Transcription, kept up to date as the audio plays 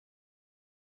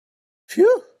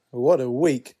Phew, what a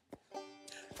week.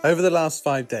 Over the last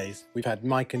 5 days, we've had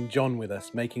Mike and Jon with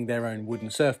us making their own wooden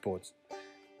surfboards.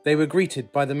 They were greeted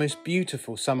by the most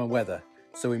beautiful summer weather,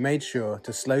 so we made sure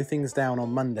to slow things down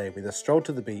on Monday with a stroll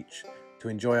to the beach to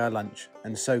enjoy our lunch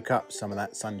and soak up some of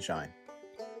that sunshine.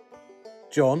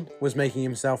 Jon was making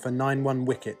himself a 9-1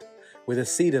 wicket with a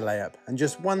cedar layup and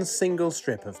just one single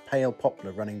strip of pale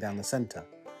poplar running down the centre.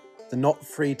 The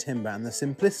knot-free timber and the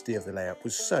simplicity of the layup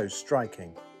was so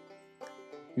striking.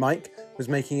 Mike was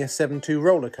making a 7-2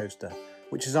 roller coaster,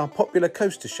 which is our popular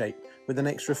coaster shape with an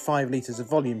extra 5 litres of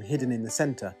volume hidden in the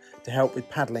centre to help with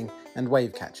paddling and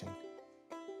wave catching.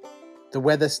 The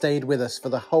weather stayed with us for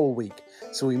the whole week,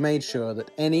 so we made sure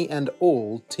that any and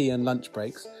all tea and lunch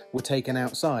breaks were taken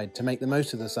outside to make the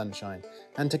most of the sunshine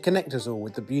and to connect us all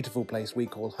with the beautiful place we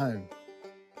call home.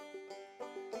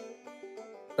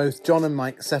 Both Jon and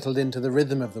Mike settled into the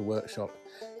rhythm of the workshop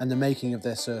and the making of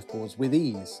their surfboards with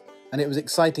ease, and it was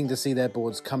exciting to see their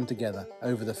boards come together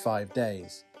over the 5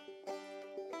 days.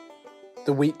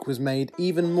 The week was made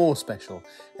even more special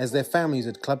as their families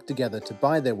had clubbed together to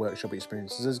buy their workshop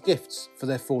experiences as gifts for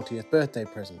their 40th birthday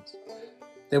presents.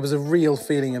 There was a real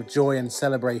feeling of joy and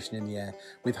celebration in the air,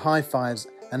 with high fives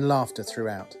and laughter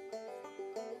throughout.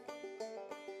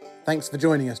 Thanks for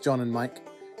joining us, Jon and Mike.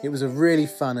 It was a really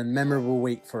fun and memorable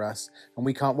week for us, and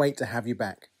we can't wait to have you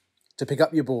back, to pick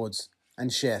up your boards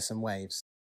and share some waves.